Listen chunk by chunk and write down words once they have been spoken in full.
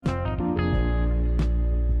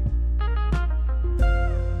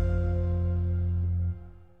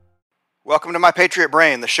Welcome to My Patriot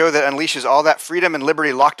Brain, the show that unleashes all that freedom and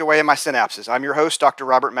liberty locked away in my synapses. I'm your host, Dr.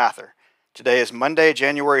 Robert Mather. Today is Monday,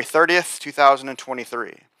 January 30th,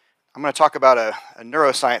 2023. I'm going to talk about a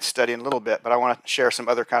neuroscience study in a little bit, but I want to share some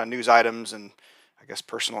other kind of news items and I guess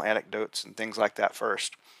personal anecdotes and things like that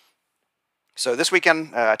first. So this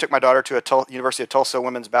weekend, I took my daughter to a University of Tulsa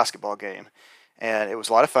women's basketball game, and it was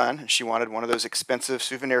a lot of fun. She wanted one of those expensive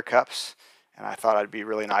souvenir cups, and I thought I'd be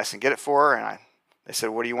really nice and get it for her, and they said,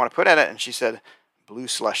 "What do you want to put in it?" And she said, "Blue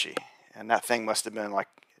slushy." And that thing must have been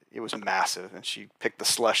it was massive. And she picked the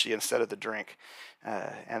slushy instead of the drink.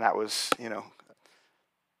 And that was,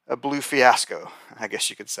 a blue fiasco, I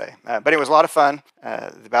guess you could say. But it was a lot of fun.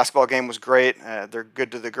 The basketball game was great. They're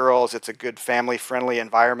good to the girls. It's a good family-friendly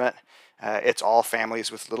environment. It's all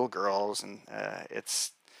families with little girls. And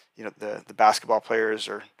the basketball players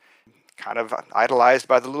are kind of idolized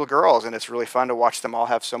by the little girls, and it's really fun to watch them all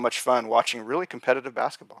have so much fun watching really competitive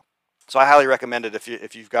basketball. So I highly recommend it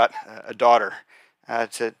if you've got a daughter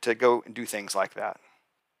to go and do things like that.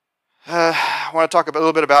 I want to talk a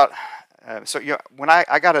little bit about when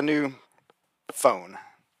I got a new phone,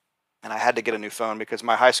 and I had to get a new phone because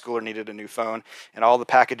my high schooler needed a new phone, and all the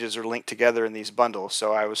packages are linked together in these bundles,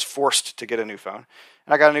 so I was forced to get a new phone.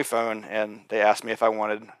 And I got a new phone, and they asked me if I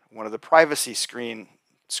wanted one of the privacy screens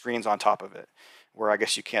on top of it, where I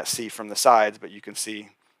guess you can't see from the sides, but you can see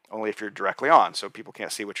only if you're directly on, so people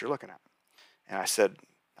can't see what you're looking at. And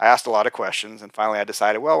I asked a lot of questions, and finally I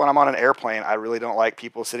decided, well, when I'm on an airplane, I really don't like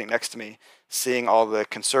people sitting next to me seeing all the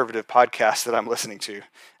conservative podcasts that I'm listening to.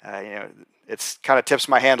 It's kind of tips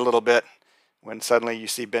my hand a little bit when suddenly you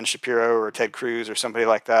see Ben Shapiro or Ted Cruz or somebody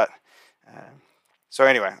like that. So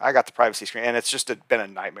anyway, I got the privacy screen, and it's just been a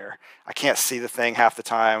nightmare. I can't see the thing half the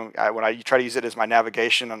time. When I try to use it as my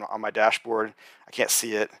navigation on my dashboard, I can't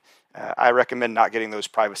see it. I recommend not getting those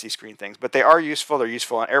privacy screen things, but they are useful. They're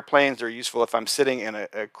useful on airplanes. They're useful if I'm sitting in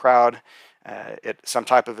a crowd at some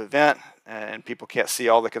type of event, and people can't see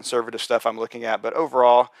all the conservative stuff I'm looking at. But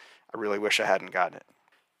overall, I really wish I hadn't gotten it.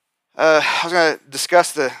 I was going to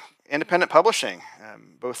discuss the independent publishing,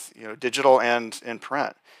 both digital and in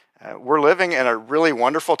print. We're living in a really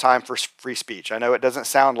wonderful time for free speech. I know it doesn't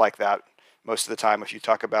sound like that most of the time if you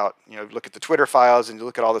talk about, look at the Twitter files and you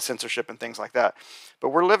look at all the censorship and things like that. But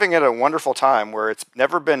we're living in a wonderful time where it's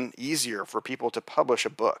never been easier for people to publish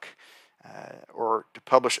a book or to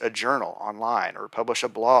publish a journal online or publish a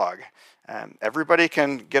blog. Everybody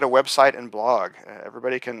can get a website and blog.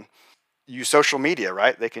 Everybody can use social media,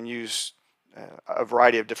 right? They can use a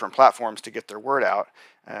variety of different platforms to get their word out.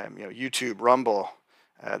 YouTube, Rumble.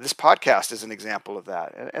 This podcast is an example of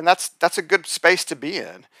that, and that's a good space to be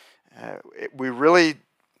in. We really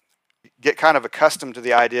get kind of accustomed to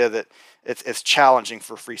the idea that it's challenging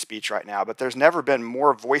for free speech right now, but there's never been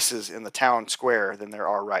more voices in the town square than there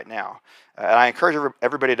are right now. And I encourage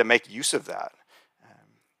everybody to make use of that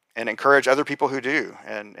and encourage other people who do,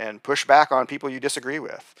 and push back on people you disagree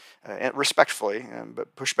with, and respectfully,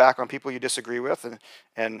 but push back on people you disagree with,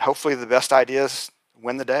 and hopefully the best ideas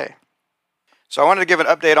win the day. So I wanted to give an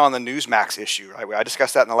update on the Newsmax issue. Right? I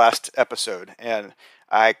discussed that in the last episode, and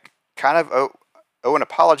I kind of owe an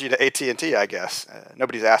apology to AT&T, I guess.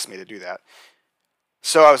 Nobody's asked me to do that.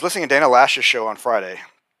 So I was listening to Dana Loesch's show on Friday,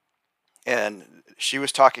 and she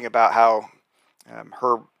was talking about how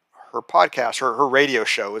her podcast, her radio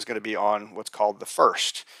show is going to be on what's called The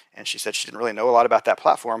First. And she said she didn't really know a lot about that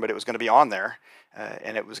platform, but it was going to be on there,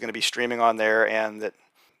 and it was going to be streaming on there, and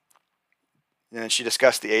then she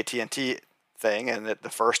discussed the AT&T thing, and that The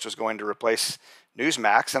First was going to replace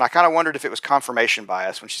Newsmax. And I kind of wondered if it was confirmation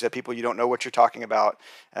bias when she said, people, you don't know what you're talking about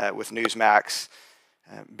with Newsmax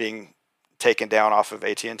being taken down off of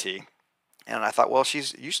AT&T. And I thought, well,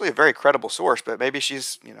 she's usually a very credible source, but maybe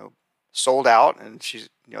she's sold out, and she's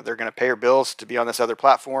they're going to pay her bills to be on this other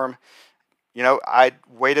platform. I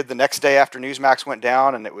waited the next day after Newsmax went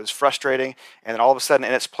down, and it was frustrating. And then all of a sudden,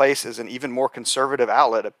 in its place is an even more conservative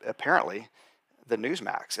outlet, apparently, the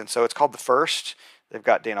Newsmax. And so it's called The First. They've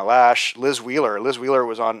got Dana Loesch, Liz Wheeler. Liz Wheeler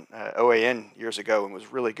was on OAN years ago and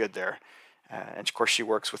was really good there. And of course, she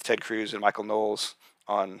works with Ted Cruz and Michael Knowles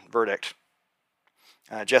on Verdict.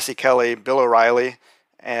 Jesse Kelly, Bill O'Reilly,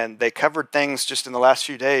 and they covered things just in the last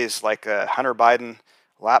few days like Hunter Biden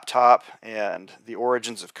laptop and the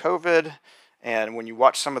origins of COVID. And when you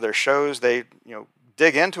watch some of their shows, they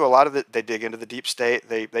dig into a lot of it. They dig into the deep state.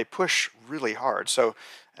 They push really hard. So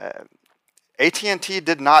AT&T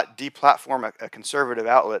did not deplatform a conservative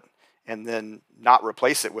outlet and then not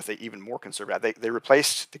replace it with an even more conservative. They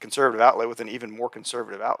replaced the conservative outlet with an even more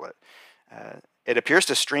conservative outlet. It appears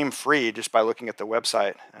to stream free just by looking at the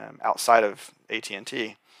website outside of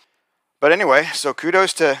AT&T. But anyway, so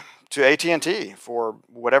kudos to to AT&T for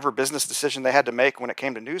whatever business decision they had to make when it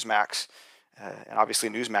came to Newsmax. And obviously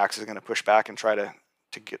Newsmax is going to push back and try to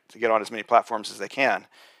get on as many platforms as they can.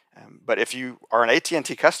 But if you are an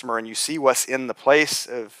AT&T customer and you see what's in the place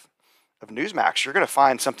of Newsmax, you're going to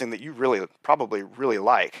find something that you probably really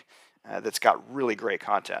like, that's got really great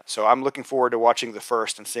content. So I'm looking forward to watching the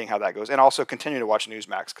first and seeing how that goes, and also continue to watch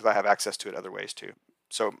Newsmax because I have access to it other ways too.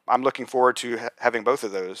 So I'm looking forward to having both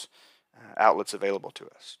of those outlets available to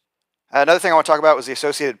us. Another thing I want to talk about was the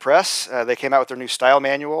Associated Press. They came out with their new style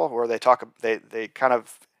manual where they kind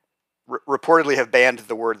of reportedly have banned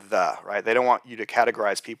the word "the," right? They don't want you to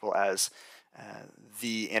categorize people as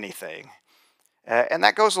the anything. And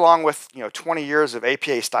that goes along with 20 years of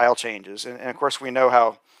APA style changes. And of course, we know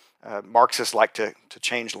how Marxists like to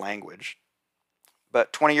change language.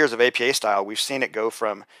 But 20 years of APA style, we've seen it go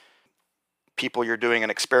from people you're doing an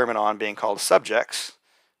experiment on being called subjects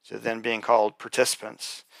to then being called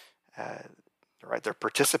participants. Right, they're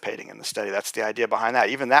participating in the study. That's the idea behind that.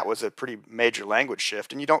 Even that was a pretty major language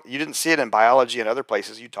shift. And you didn't see it in biology and other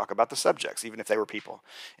places. You'd talk about the subjects, even if they were people.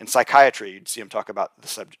 In psychiatry, you'd see them talk about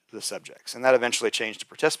the subjects. And that eventually changed to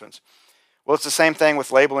participants. Well, it's the same thing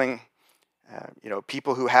with labeling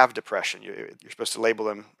people who have depression. You're supposed to label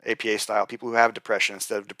them APA style, people who have depression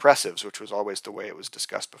instead of depressives, which was always the way it was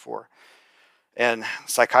discussed before. And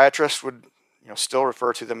psychiatrists would still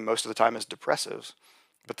refer to them most of the time as depressives.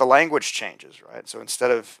 But the language changes, right? So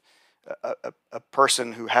instead of a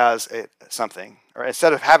person who has something, or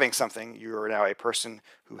instead of having something, you are now a person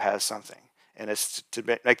who has something. And it's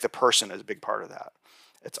to make the person a big part of that.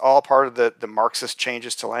 It's all part of the Marxist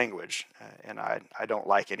changes to language, and I don't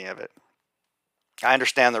like any of it. I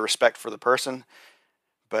understand the respect for the person,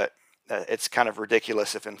 but it's kind of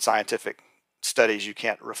ridiculous if in scientific studies you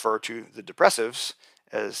can't refer to the depressives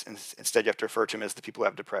as instead you have to refer to them as the people who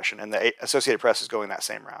have depression, and the Associated Press is going that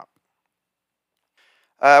same route.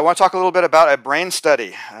 I want to talk a little bit about a brain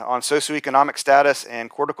study on socioeconomic status and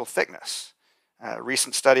cortical thickness. A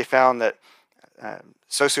recent study found that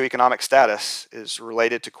socioeconomic status is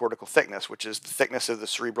related to cortical thickness, which is the thickness of the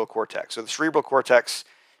cerebral cortex. So the cerebral cortex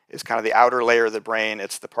is kind of the outer layer of the brain.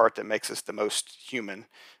 It's the part that makes us the most human.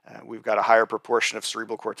 We've got a higher proportion of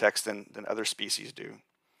cerebral cortex than other species do.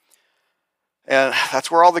 And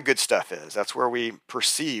that's where all the good stuff is. That's where we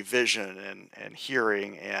perceive vision and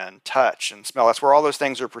hearing and touch and smell. That's where all those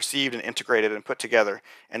things are perceived and integrated and put together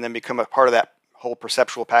and then become a part of that whole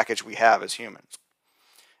perceptual package we have as humans.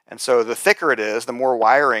 And so the thicker it is, the more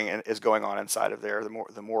wiring is going on inside of there,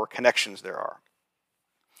 the more connections there are.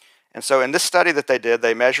 And so in this study that they did,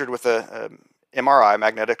 they measured with a MRI,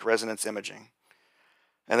 magnetic resonance imaging,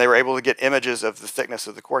 and they were able to get images of the thickness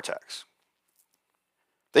of the cortex.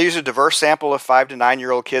 They used a diverse sample of 5 to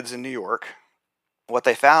 9-year-old kids in New York. What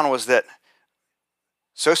they found was that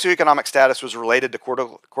socioeconomic status was related to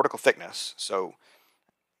cortical thickness. So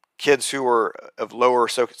kids who were of lower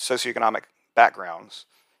socioeconomic backgrounds,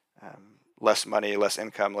 less money, less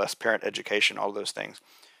income, less parent education, all of those things,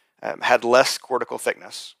 had less cortical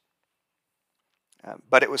thickness.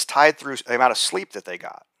 But it was tied through the amount of sleep that they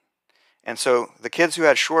got. And so the kids who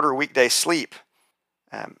had shorter weekday sleep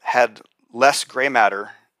had less gray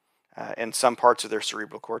matter in some parts of their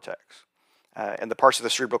cerebral cortex. And the parts of the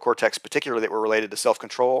cerebral cortex particularly that were related to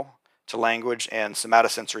self-control, to language, and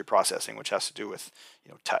somatosensory processing, which has to do with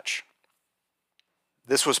touch.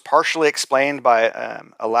 This was partially explained by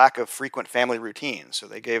a lack of frequent family routines. So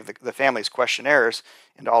they gave the families questionnaires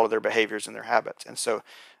into all of their behaviors and their habits. And so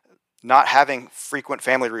not having frequent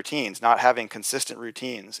family routines, not having consistent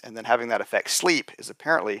routines, and then having that affect sleep is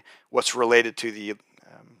apparently what's related to the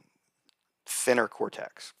thinner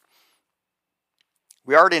cortex.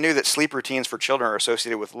 We already knew that sleep routines for children are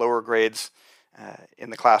associated with lower grades in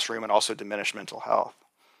the classroom and also diminished mental health.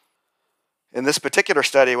 In this particular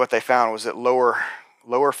study, what they found was that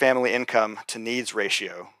lower family income to needs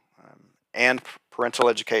ratio and parental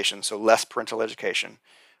education, so less parental education,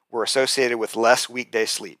 were associated with less weekday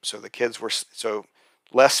sleep. So the kids were,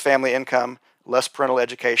 less family income, less parental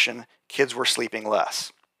education, kids were sleeping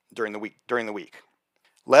less during the week.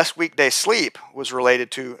 Less weekday sleep was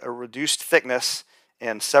related to a reduced thickness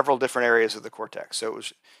in several different areas of the cortex. So it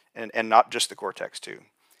was, and not just the cortex too.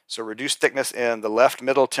 So reduced thickness in the left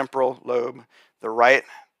middle temporal lobe, the right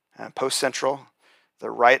postcentral, the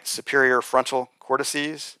right superior frontal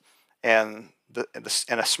cortices, and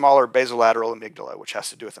a smaller basolateral amygdala, which has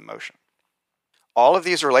to do with emotion. All of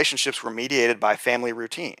these relationships were mediated by family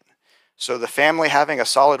routine. So the family having a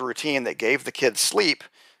solid routine that gave the kids sleep,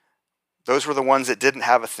 those were the ones that didn't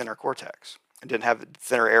have a thinner cortex and didn't have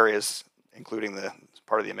thinner areas, including the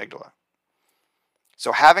part of the amygdala.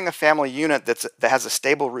 So having a family unit that has a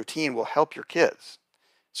stable routine will help your kids.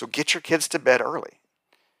 So get your kids to bed early.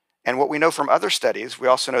 And what we know from other studies, we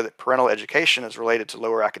also know that parental education is related to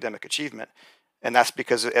lower academic achievement, and that's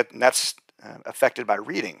because that's affected by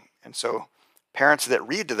reading. And so parents that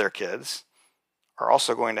read to their kids are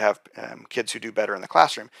also going to have kids who do better in the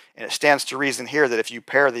classroom. And it stands to reason here that if you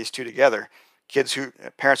pair these two together,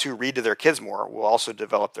 parents who read to their kids more will also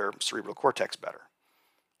develop their cerebral cortex better.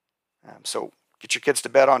 So get your kids to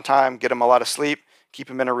bed on time, get them a lot of sleep, keep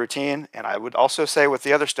them in a routine. And I would also say with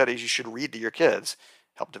the other studies, you should read to your kids,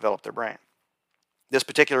 help develop their brain. This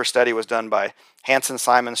particular study was done by Hansen,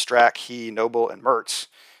 Simon, Strack, He, Noble, and Mertz.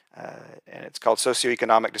 And it's called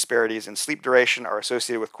Socioeconomic Disparities in Sleep Duration Are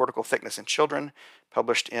Associated with Cortical Thickness in Children,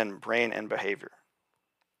 published in Brain and Behavior.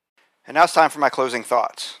 And now it's time for my closing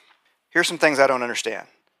thoughts. Here's some things I don't understand.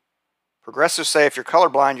 Progressives say if you're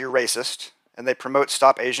colorblind, you're racist, and they promote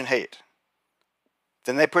Stop Asian Hate.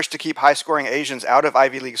 Then they push to keep high-scoring Asians out of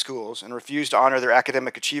Ivy League schools and refuse to honor their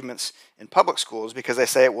academic achievements in public schools because they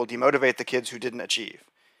say it will demotivate the kids who didn't achieve.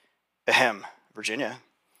 Ahem, Virginia.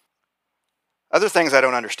 Other things I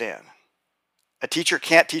don't understand. A teacher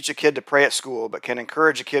can't teach a kid to pray at school, but can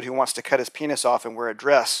encourage a kid who wants to cut his penis off and wear a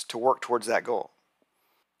dress to work towards that goal.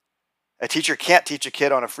 A teacher can't teach a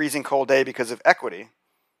kid on a freezing cold day because of equity,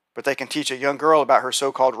 but they can teach a young girl about her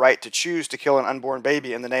so-called right to choose to kill an unborn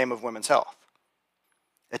baby in the name of women's health.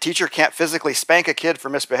 A teacher can't physically spank a kid for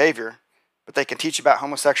misbehavior, but they can teach about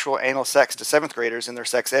homosexual anal sex to 7th graders in their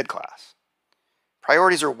sex ed class.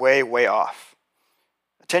 Priorities are way, way off.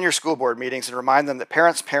 Attend your school board meetings and remind them that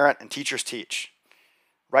parents parent and teachers teach.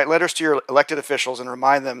 Write letters to your elected officials and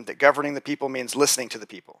remind them that governing the people means listening to the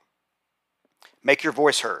people. Make your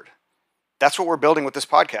voice heard. That's what we're building with this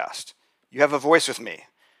podcast. You have a voice with me.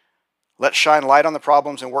 Let's shine light on the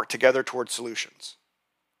problems and work together towards solutions.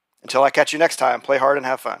 Until I catch you next time, play hard and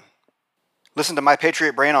have fun. Listen to My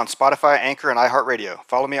Patriot Brain on Spotify, Anchor, and iHeartRadio.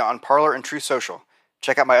 Follow me on Parler and Truth Social.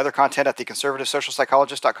 Check out my other content at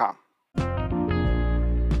theconservativesocialpsychologist.com.